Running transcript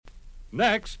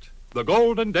Next, the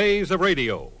golden days of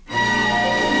radio.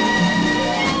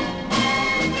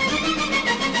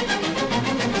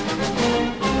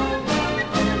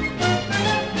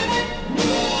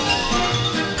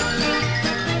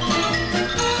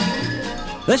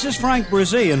 This is Frank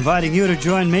Brzee inviting you to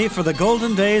join me for the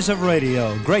golden days of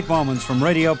radio. Great moments from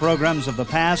radio programs of the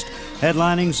past,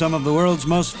 headlining some of the world's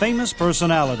most famous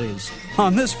personalities.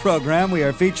 On this program, we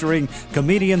are featuring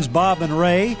comedians Bob and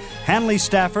Ray, Hanley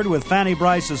Stafford with Fanny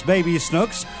Brice as Baby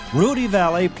Snooks, Rudy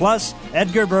Valley, plus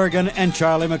Edgar Bergen and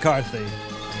Charlie McCarthy.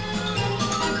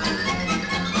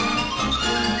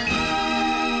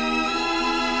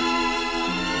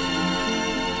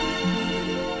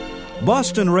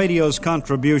 Boston radio's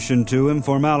contribution to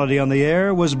informality on the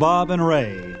air was Bob and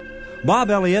Ray. Bob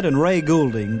Elliott and Ray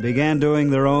Goulding began doing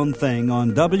their own thing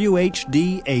on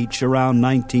WHDH around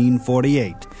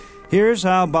 1948. Here's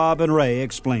how Bob and Ray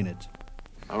explain it.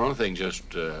 Our own thing just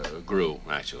grew,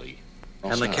 actually.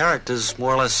 And the characters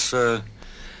more or less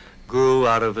grew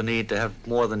out of a need to have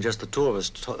more than just the two of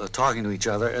us talking to each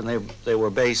other, and they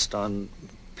were based on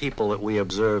people that we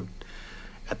observed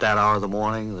at that hour of the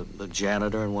morning. The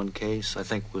janitor in one case, I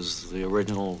think, was the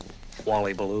original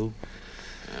Wally Ballou.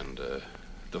 And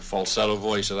the falsetto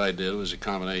voice that I did was a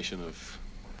combination of,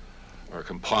 or a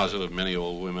composite of many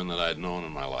old women that I'd known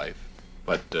in my life.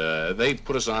 But they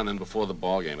put us on in before the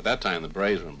ball game. At that time, the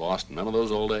Braves were in Boston. Remember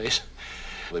those old days?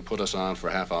 They put us on for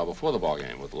a half hour before the ball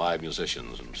game with live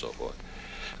musicians and so forth.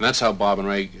 And that's how Bob and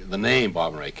Ray, the name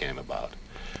Bob and Ray came about.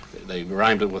 They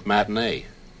rhymed it with matinee.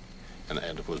 And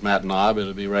if it was Matt and Bob, it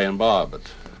would be Ray and Bob.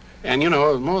 And, you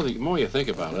know, the more you think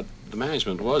about it, the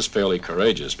management was fairly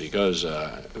courageous because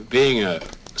being a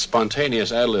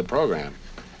spontaneous ad-lib program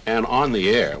and on the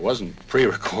air, it wasn't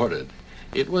pre-recorded,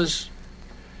 it was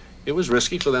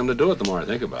risky for them to do it, the more I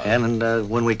think about it. And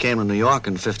when we came to New York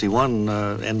in 51,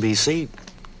 NBC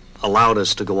allowed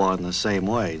us to go on the same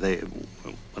way.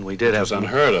 When we did it was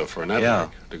unheard of for a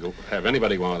network to have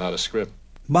anybody go on without a script.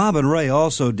 Bob and Ray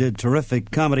also did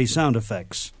terrific comedy sound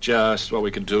effects. Just what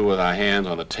we could do with our hands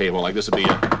on the table, like this would be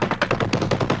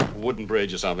a wooden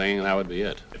bridge or something, and that would be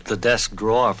it. The desk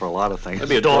drawer for a lot of things. That'd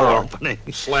be a door opening.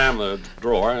 Slam the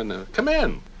drawer and come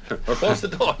in, or close the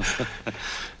door.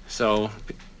 So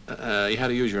you had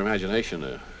to use your imagination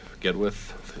to get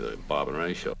with the Bob and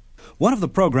Ray show. One of the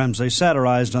programs they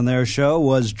satirized on their show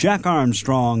was Jack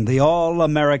Armstrong, the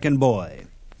All-American Boy.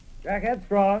 Jack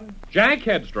Headstrong. Jack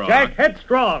Headstrong. Jack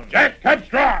Headstrong. Jack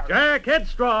Headstrong. Jack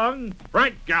Headstrong.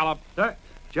 Frank Gallup.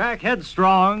 Jack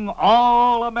Headstrong,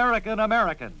 All-American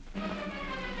American.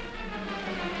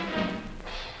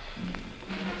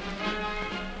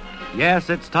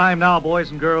 Yes, it's time now, boys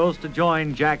and girls, to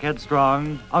join Jack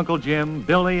Headstrong, Uncle Jim,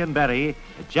 Billy, and Betty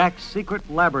at Jack's secret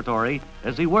laboratory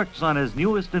as he works on his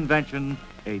newest invention,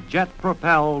 a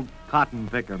jet-propelled cotton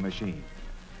picker machine.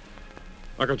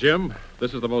 Uncle Jim,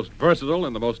 this is the most versatile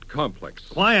and the most complex.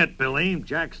 Quiet, Billy.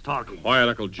 Jack's talking. Quiet,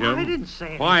 Uncle Jim. I didn't say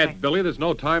anything. Quiet, Billy. There's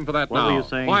no time for that now. What were you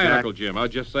saying, Quiet, Jack? Uncle Jim. I was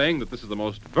just saying that this is the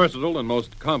most versatile and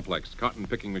most complex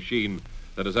cotton-picking machine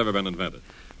that has ever been invented.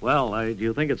 Well, do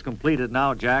you think it's completed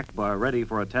now, Jack, ready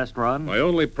for a test run? My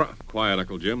only Quiet,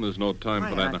 Uncle Jim. There's no time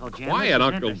for that Uncle now. Jim, Quiet,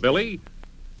 Uncle Billy.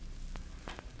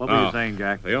 What were you saying,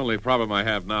 Jack? The only problem I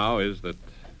have now is that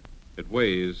it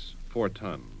weighs 4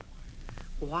 tons.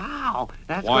 Wow,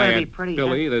 that's going to be pretty...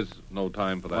 Billy, there's no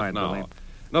time for that Quiet, now. Billy.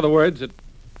 In other words, it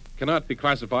cannot be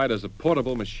classified as a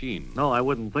portable machine. No, I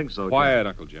wouldn't think so, Quiet, Jack.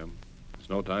 Uncle Jim.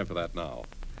 There's no time for that now.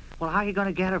 Well, how are you going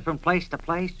to get it from place to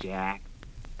place, Jack?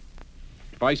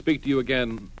 If I speak to you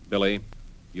again, Billy,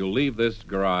 you'll leave this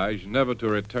garage never to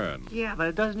return. Yeah, but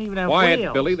it doesn't even have Quiet,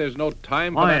 wheels. Billy, there's no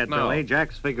time for Quiet, that now. Billy.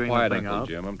 Jack's figuring Quiet, the thing Uncle out.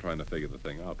 Jim. I'm trying to figure the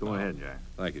thing out Go now. ahead, Jack.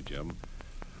 Thank you, Jim.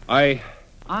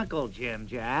 Uncle Jim,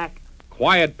 Jack.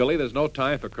 Quiet, Billy. There's no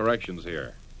time for corrections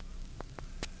here.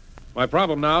 My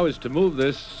problem now is to move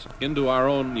this into our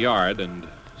own yard and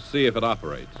see if it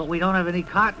operates. But we don't have any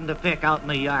cotton to pick out in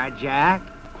the yard, Jack.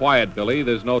 Quiet, Billy.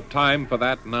 There's no time for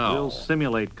that now. We'll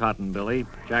simulate cotton, Billy.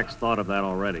 Jack's thought of that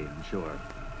already, I'm sure.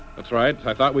 That's right.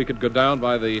 I thought we could go down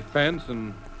by the fence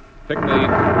and pick the...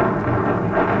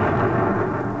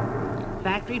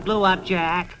 Factory blew up,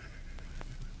 Jack.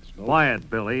 Quiet,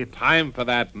 Billy. Time for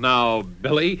that now,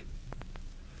 Billy.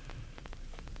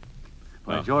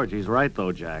 By Oh. George, he's right,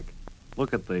 though, Jack.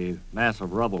 Look at the mass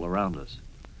of rubble around us.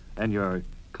 And your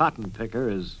cotton picker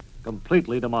is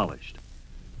completely demolished.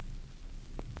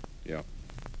 Yeah.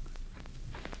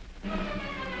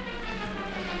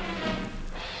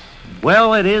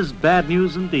 Well, it is bad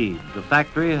news indeed. The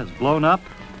factory has blown up,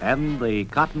 and the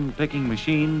cotton-picking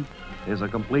machine is a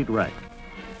complete wreck.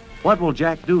 What will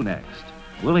Jack do next?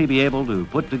 Will he be able to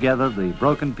put together the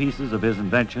broken pieces of his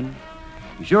invention?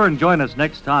 Be sure and join us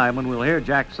next time when we'll hear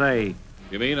Jack say...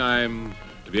 You mean I'm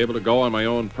to be able to go on my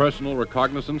own personal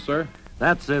recognizance, sir?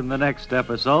 That's in the next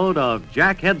episode of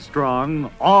Jack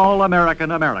Headstrong,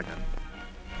 All-American American.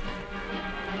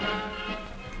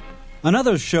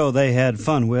 Another show they had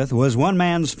fun with was One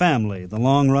Man's Family, the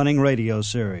long-running radio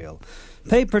serial.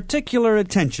 Pay particular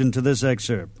attention to this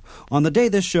excerpt. On the day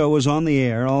this show was on the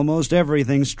air, almost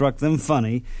everything struck them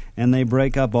funny, and they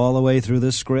break up all the way through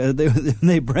the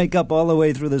they break up all the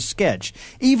way through the sketch.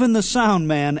 Even the sound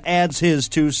man adds his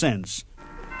 2 cents.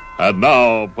 And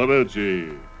now,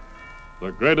 Panucci,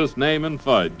 the greatest name in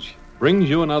fudge, brings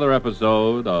you another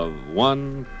episode of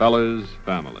One Fella's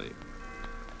Family.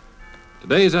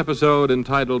 Today's episode,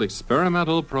 entitled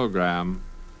Experimental Program,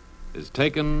 is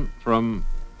taken from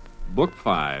Book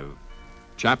 5,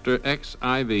 Chapter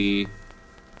XIV,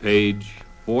 page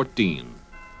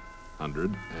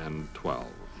 1412.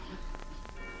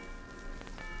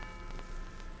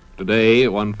 Today,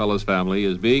 One Fella's Family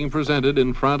is being presented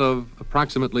in front of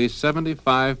approximately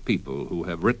 75 people who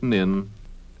have written in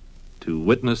to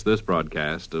witness this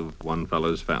broadcast of One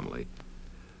Fella's Family.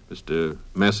 Mr.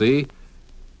 Messi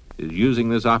is using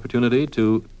this opportunity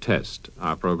to test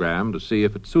our program to see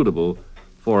if it's suitable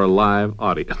for a live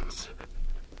audience.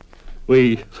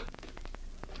 We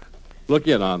look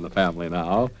in on the family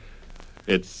now.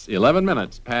 It's 11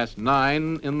 minutes past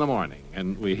 9 in the morning,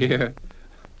 and we hear...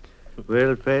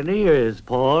 Well, Fanny, is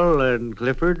Paul and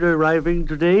Clifford arriving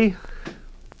today?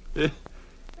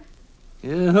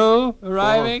 Who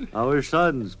arriving? Our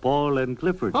sons, Paul and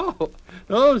Clifford. Oh,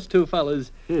 those 2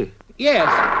 fellas. Yes.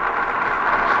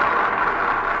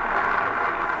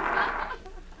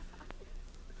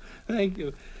 Thank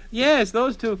you. Yes,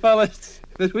 those 2 fellas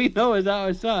that we know as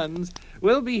our sons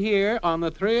will be here on the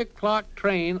 3 o'clock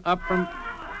train up from...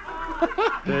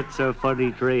 That's a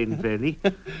funny train, Fanny.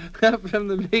 up from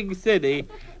the big city,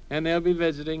 and they'll be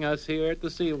visiting us here at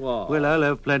the seawall. Well, I'll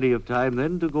have plenty of time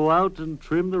then to go out and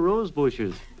trim the rose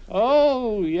bushes.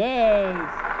 Oh, yes.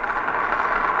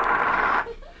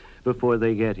 Before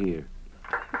they get here.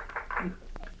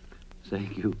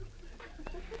 Thank you.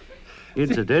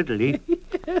 Incidentally,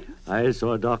 I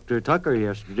saw Dr. Tucker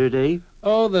yesterday.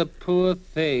 Oh, the poor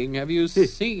thing. Have you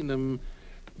seen him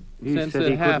He since said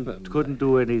it he happened? couldn't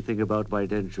do anything about my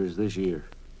dentures this year.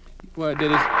 Well,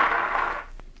 did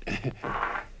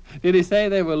he say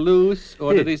they were loose,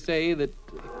 or did he say that...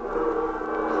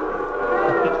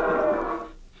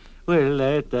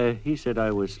 Well, he said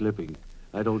I was slipping.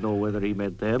 I don't know whether he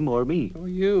meant them or me. Oh,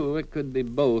 you. It could be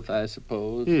both, I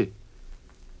suppose.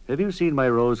 Have you seen my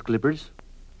rose clippers?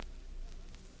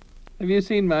 Have you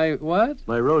seen my what?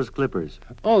 My rose clippers.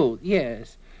 Oh,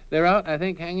 yes. They're out, I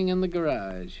think, hanging in the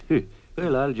garage.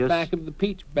 Well, I'll just... Back of the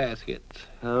peach baskets.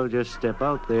 I'll just step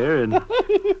out there and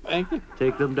Thank you.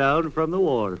 take them down from the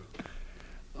wall.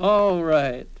 All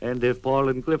right. And if Paul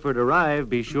and Clifford arrive,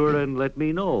 be sure and let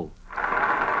me know.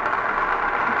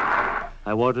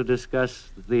 I want to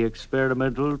discuss the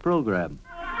experimental program.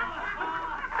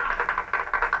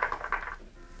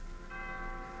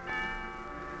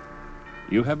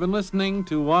 You have been listening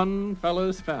to One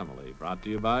Fella's Family, brought to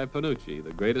you by Panucci,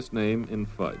 the greatest name in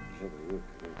fudge.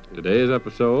 Today's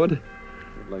episode...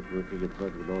 I'd like working in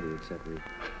front of an audience that way.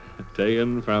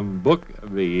 Taken from Book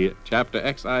V, Chapter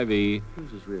XIV,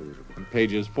 This is really miserable.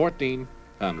 pages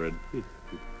 1400.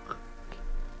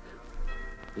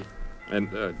 And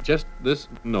just this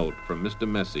note from Mr.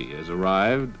 Messi has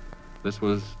arrived. This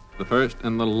was the first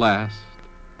and the last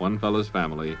One Fella's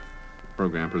Family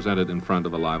program presented in front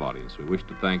of a live audience. We wish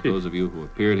to thank those of you who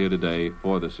appeared here today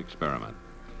for this experiment.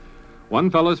 One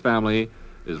Fella's Family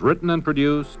is written and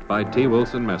produced by T.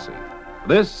 Wilson Messi.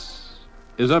 This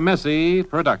is a Messi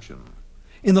production.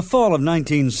 In the fall of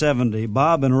 1970,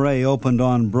 Bob and Ray opened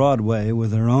on Broadway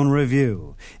with their own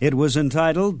revue. It was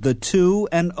entitled The Two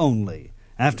and Only.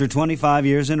 After 25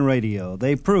 years in radio,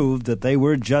 they proved that they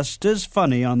were just as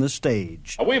funny on the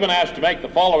stage. We've been asked to make the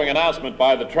following announcement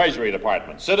by the Treasury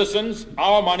Department. Citizens,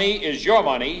 our money is your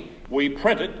money. We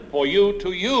print it for you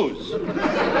to use.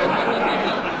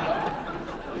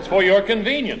 It's for your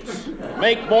convenience.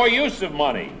 Make more use of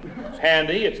money. It's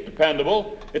handy, it's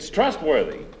dependable, it's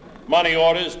trustworthy. Money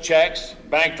orders, checks,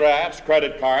 bank drafts,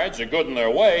 credit cards are good in their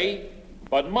way,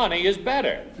 but money is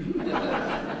better.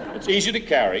 It's easy to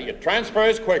carry, it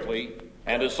transfers quickly,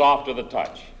 and is soft to the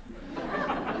touch.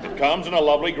 It comes in a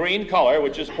lovely green color,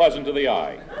 which is pleasant to the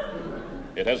eye.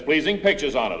 It has pleasing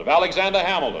pictures on it of Alexander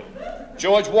Hamilton,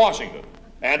 George Washington,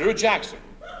 Andrew Jackson,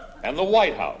 and the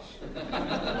White House.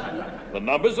 The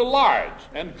numbers are large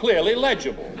and clearly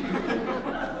legible.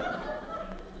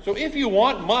 So if you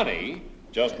want money,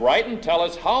 just write and tell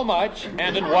us how much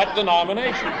and in what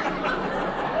denomination.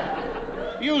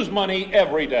 Use money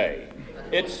every day.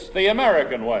 It's the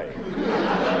American way.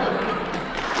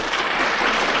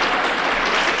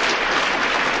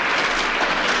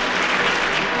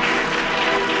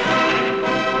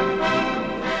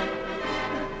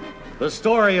 The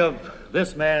story of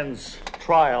this man's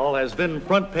trial has been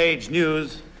front-page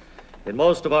news in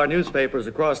most of our newspapers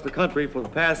across the country for the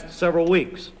past several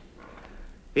weeks.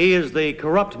 He is the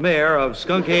corrupt mayor of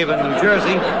Skunk Haven, New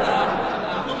Jersey,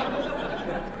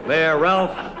 Mayor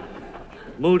Ralph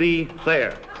Moody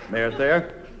Thayer. Mayor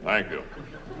Thayer? Thank you.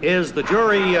 Is the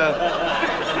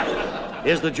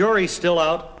jury still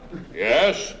out?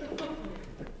 Yes,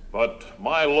 but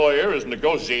my lawyer is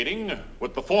negotiating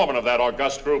with the foreman of that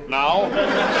august group now.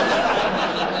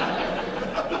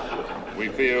 We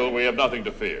feel we have nothing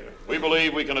to fear. We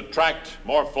believe we can attract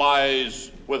more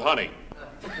flies with honey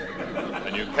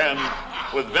than you can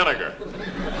with vinegar.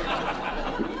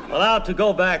 Well, now to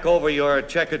go back over your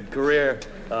checkered career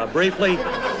briefly.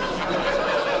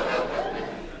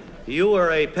 You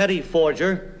were a petty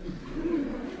forger,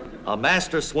 a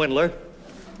master swindler,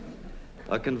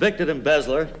 a convicted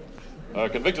embezzler.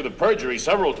 Convicted of perjury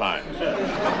several times.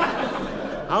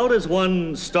 How does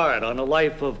one start on a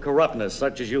life of corruptness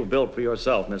such as you've built for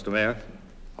yourself, Mr. Mayor?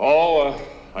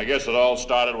 I guess it all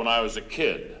started when I was a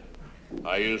kid.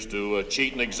 I used to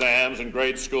cheat in exams in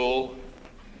grade school,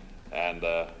 and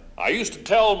I used to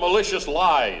tell malicious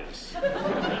lies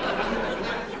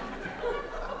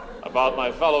about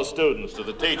my fellow students to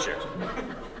the teacher.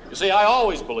 You see, I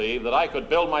always believed that I could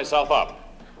build myself up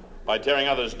by tearing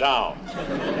others down.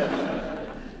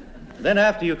 Then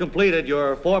after you completed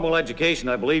your formal education,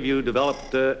 I believe you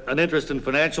developed an interest in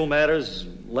financial matters,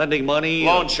 lending money.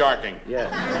 Loan sharking. Yeah.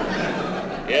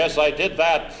 Yes, I did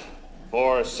that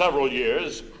for several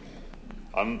years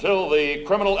until the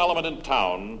criminal element in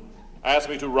town asked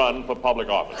me to run for public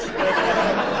office.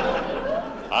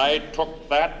 I took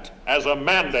that as a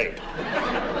mandate.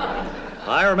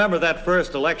 I remember that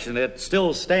first election. It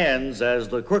still stands as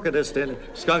the crookedest in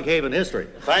Skunk Haven history.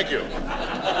 Thank you.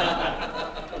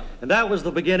 And that was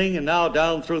the beginning, and now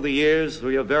down through the years,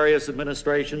 through your various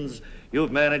administrations,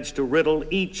 you've managed to riddle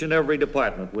each and every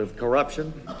department with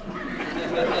corruption.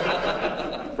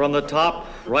 From the top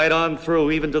right on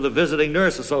through, even to the Visiting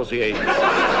Nurse Association.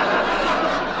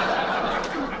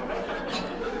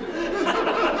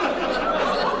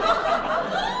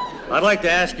 I'd like to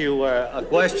ask you a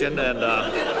question, and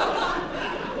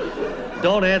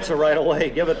don't answer right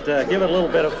away. Give it a little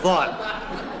bit of thought.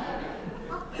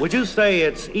 Would you say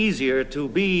it's easier to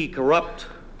be corrupt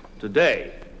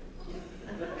today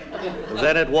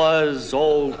than it was,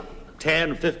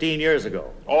 10, 15 years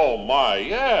ago? Oh, my,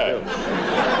 yeah.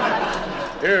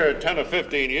 Here, 10 or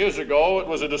 15 years ago, it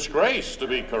was a disgrace to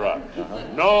be corrupt.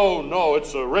 No,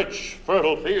 it's a rich,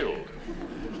 fertile field.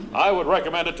 I would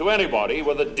recommend it to anybody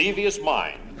with a devious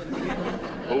mind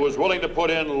who was willing to put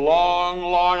in long,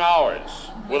 long hours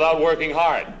without working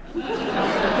hard.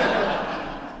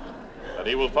 And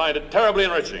he will find it terribly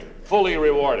enriching, fully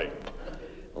rewarding.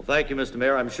 Well, thank you, Mr.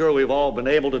 Mayor. I'm sure we've all been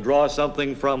able to draw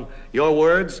something from your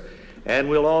words, and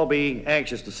we'll all be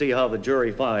anxious to see how the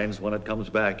jury finds when it comes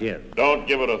back in. Don't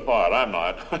give it a thought. I'm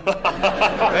not.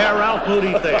 Mayor Ralph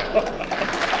Moody Thayer.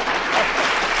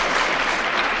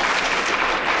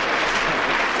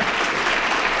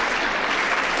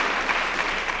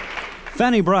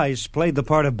 Fanny Brice played the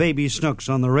part of Baby Snooks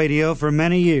on the radio for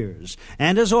many years,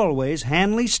 and as always,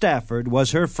 Hanley Stafford was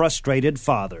her frustrated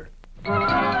father. And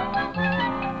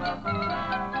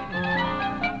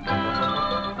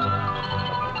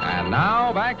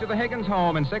now, back to the Higgins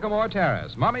home in Sycamore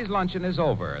Terrace. Mummy's luncheon is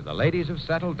over. The ladies have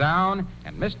settled down,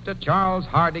 and Mr. Charles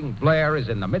Harding Blair is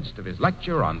in the midst of his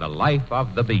lecture on the life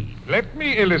of the bee. Let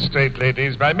me illustrate,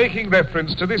 ladies, by making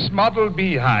reference to this model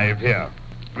beehive here.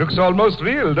 Looks almost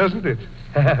real, doesn't it?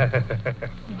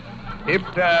 It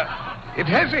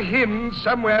has a hinge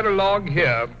somewhere along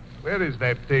here. Where is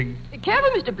that thing? Careful,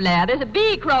 Mr. Blair. There's a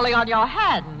bee crawling on your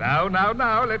hand. Now.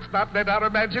 Let's not let our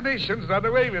imaginations run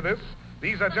away with us.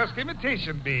 These are just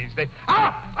imitation bees. They...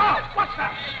 Oh! What's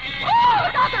that? Oh,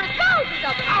 look out, there are thousands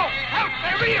of them. Oh, help,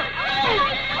 they're real.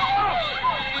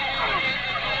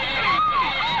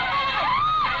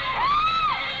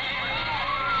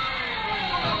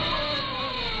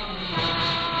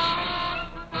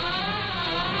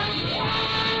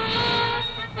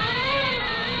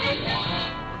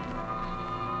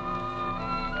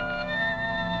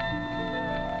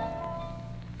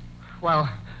 Well,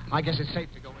 I guess it's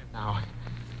safe to go in now.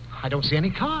 I don't see any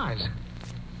cars.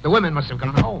 The women must have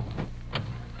gone home.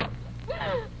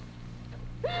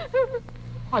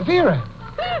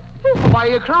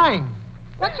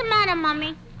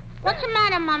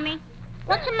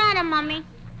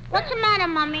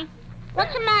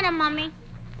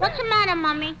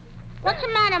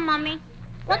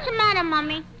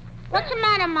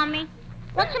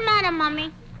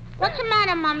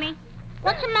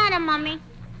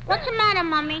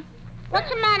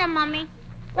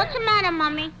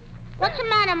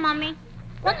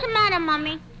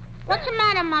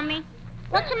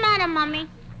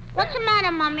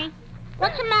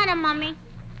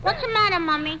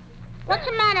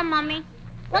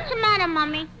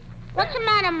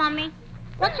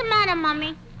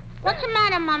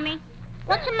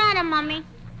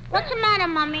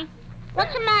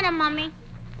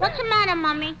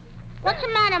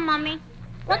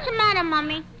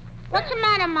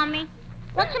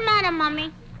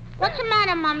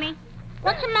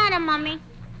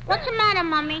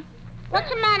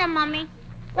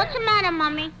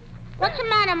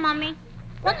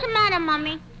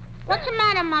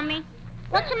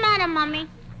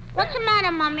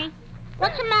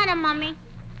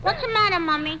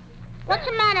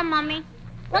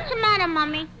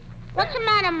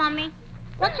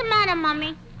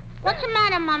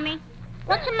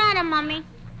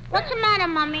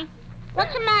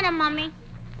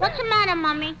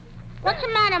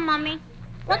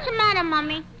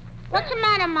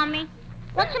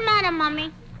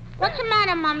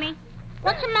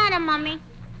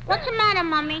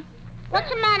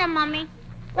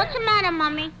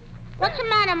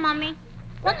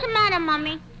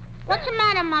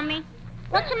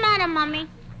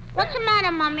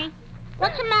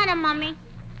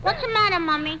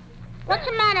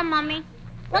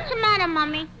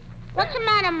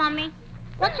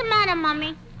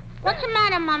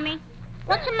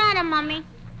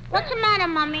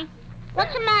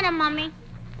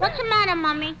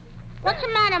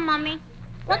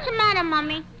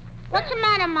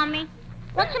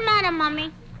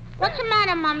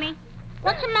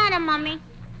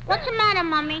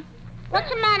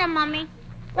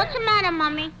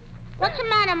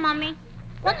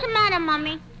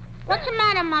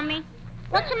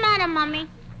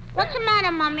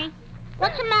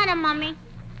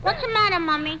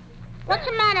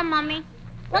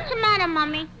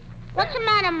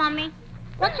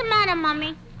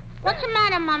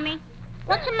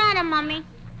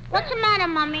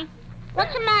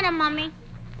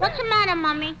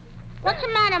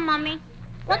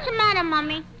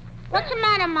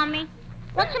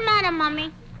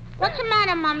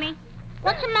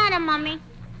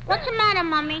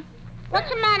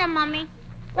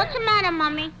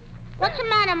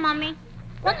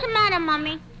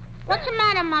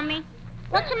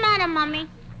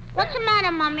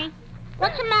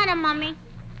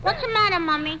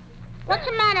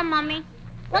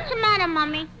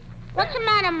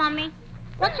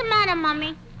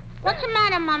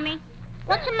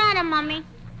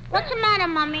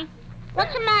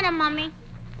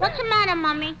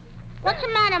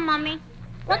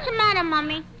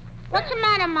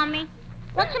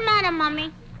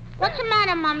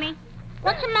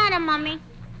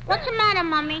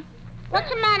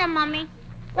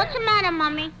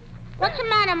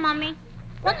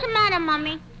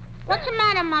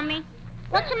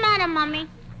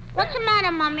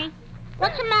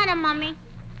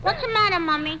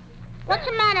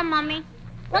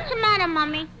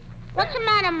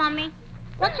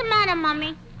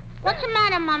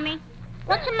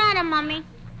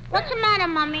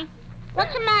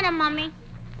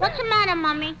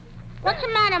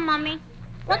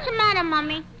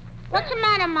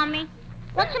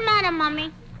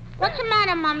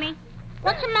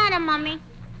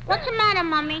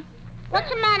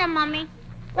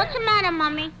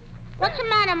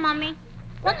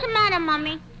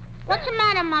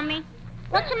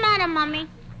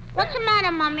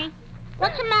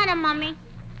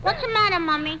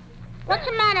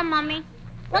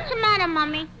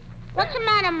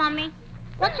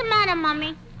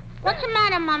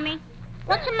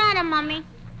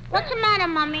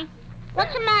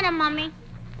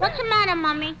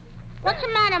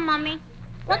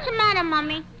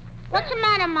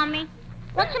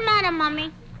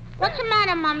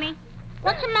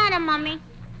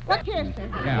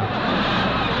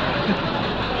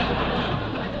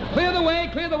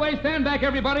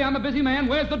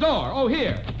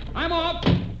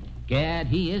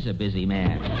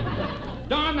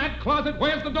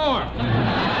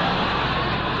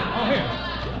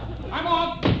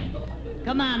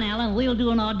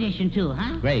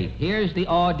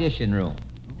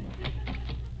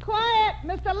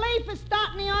 Mr. Leaf is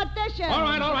starting the audition. All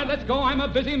right, let's go. I'm a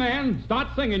busy man. Start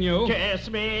singing, you. Kiss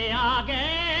me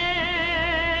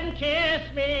again, kiss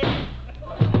me.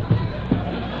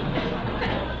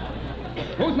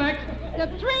 Who's next? The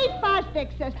three Fosdick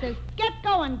sisters. Get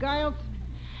going, girls.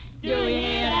 Do you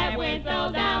hear that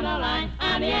whistle down the line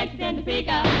on the exit in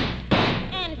Topeka?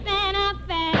 And Santa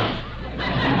Fe.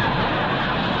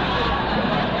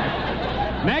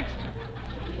 Next.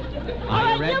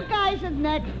 All right, you guys is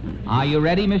next. Are you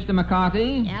ready, Mr.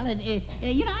 McCarthy? Alan,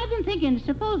 I've been thinking,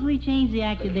 suppose we change the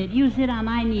actor that you sit on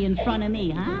my knee in front of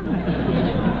me, huh?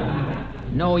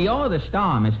 No, you're the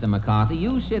star, Mr. McCarthy.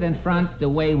 You sit in front the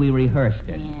way we rehearsed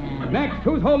it. Yeah. Next,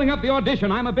 who's holding up the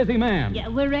audition? I'm a busy man. Yeah,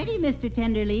 we're ready, Mr.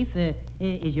 Tenderleaf.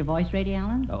 Is your voice ready,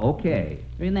 Alan? Okay.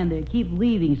 Remember, keep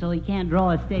weaving so he can't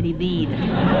draw a steady bead.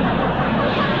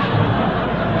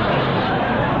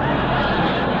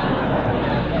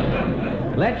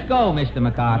 Let's go, Mr.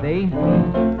 McCarthy.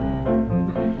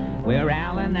 We're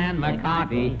Allen and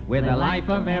McCarthy. We're the life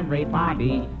of every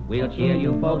party. We'll cheer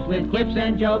you folks with quips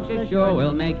and jokes. It sure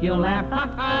will make you laugh. Ha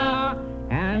ha!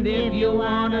 And if you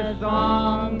want a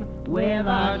song with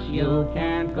us, you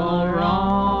can't go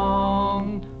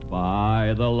wrong.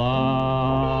 By the light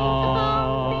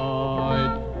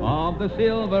of the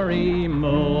silvery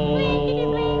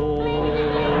moon,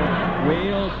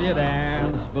 we'll sit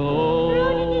and spoon.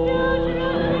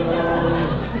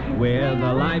 We're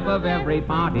the life of every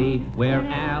party. We're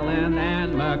Allen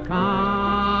and McCarthy.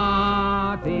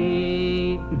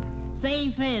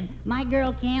 Say, Fred, my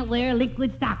girl can't wear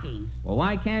liquid stockings. Well,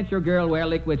 why can't your girl wear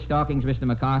liquid stockings, Mr.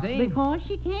 McCarthy? Because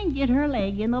she can't get her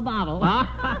leg in the bottle.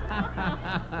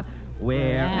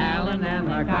 We're Allen and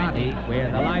McCarthy.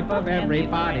 We're the life of every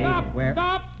party.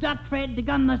 Stop, Fred. The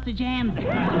gun must have jammed.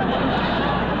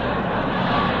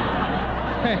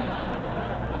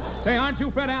 Say, aren't you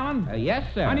Fred Allen? Yes,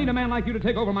 sir. I need a man like you to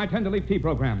take over my Tenderleaf Tea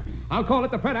program. I'll call it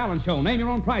the Fred Allen Show. Name your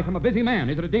own price. I'm a busy man.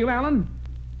 Is it a deal, Allen?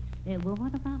 Well,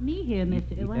 what about me here,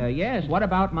 Mr. Yes, what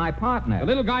about my partner? The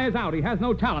little guy is out. He has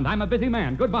no talent. I'm a busy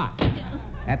man. Goodbye.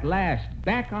 At last,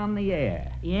 back on the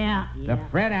air. Yeah. The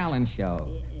Fred Allen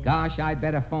Show. Yeah. Gosh, I'd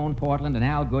better phone Portland and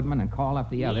Al Goodman and call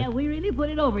up the others. Yeah, we really put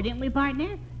it over, didn't we,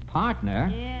 partner? Partner?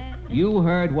 Yeah. You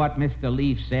heard what Mr.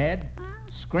 Leaf said.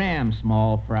 Scram,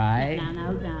 small fry.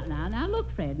 Now, look,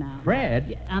 Fred, now. Fred?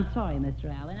 Yeah, I'm sorry, Mr.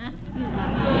 Allen.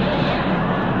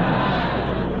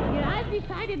 I've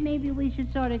decided maybe we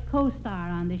should sort of co-star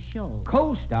on this show.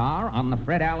 Co-star on the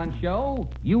Fred Allen Show?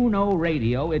 You know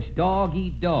radio. It's dog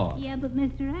eat dog. Yeah, but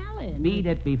Mr. Allen... Beat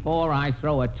it before I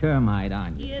throw a termite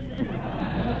on you.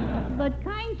 Yeah, but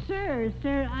kind sir,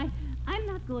 I'm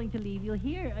not going to leave you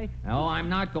here. No, I'm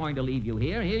not going to leave you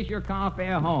here. Here's your car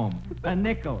fare home. A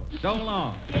nickel. So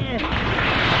long.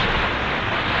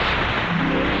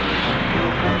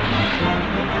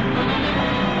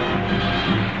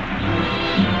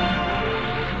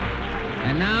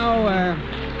 And now,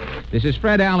 this is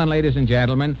Fred Allen, ladies and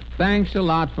gentlemen. Thanks a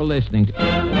lot for listening. This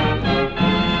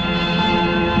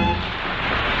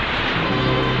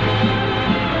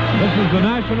is the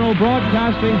National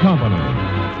Broadcasting Company.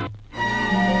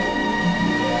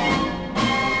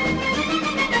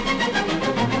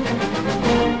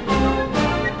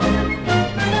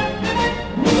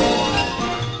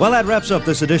 Well, that wraps up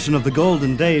this edition of the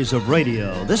Golden Days of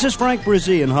Radio. This is Frank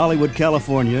Brzee in Hollywood,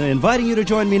 California, inviting you to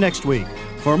join me next week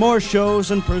for more shows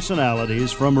and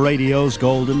personalities from radio's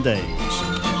golden days.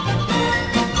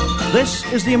 This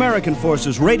is the American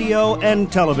Forces Radio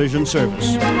and Television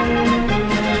Service.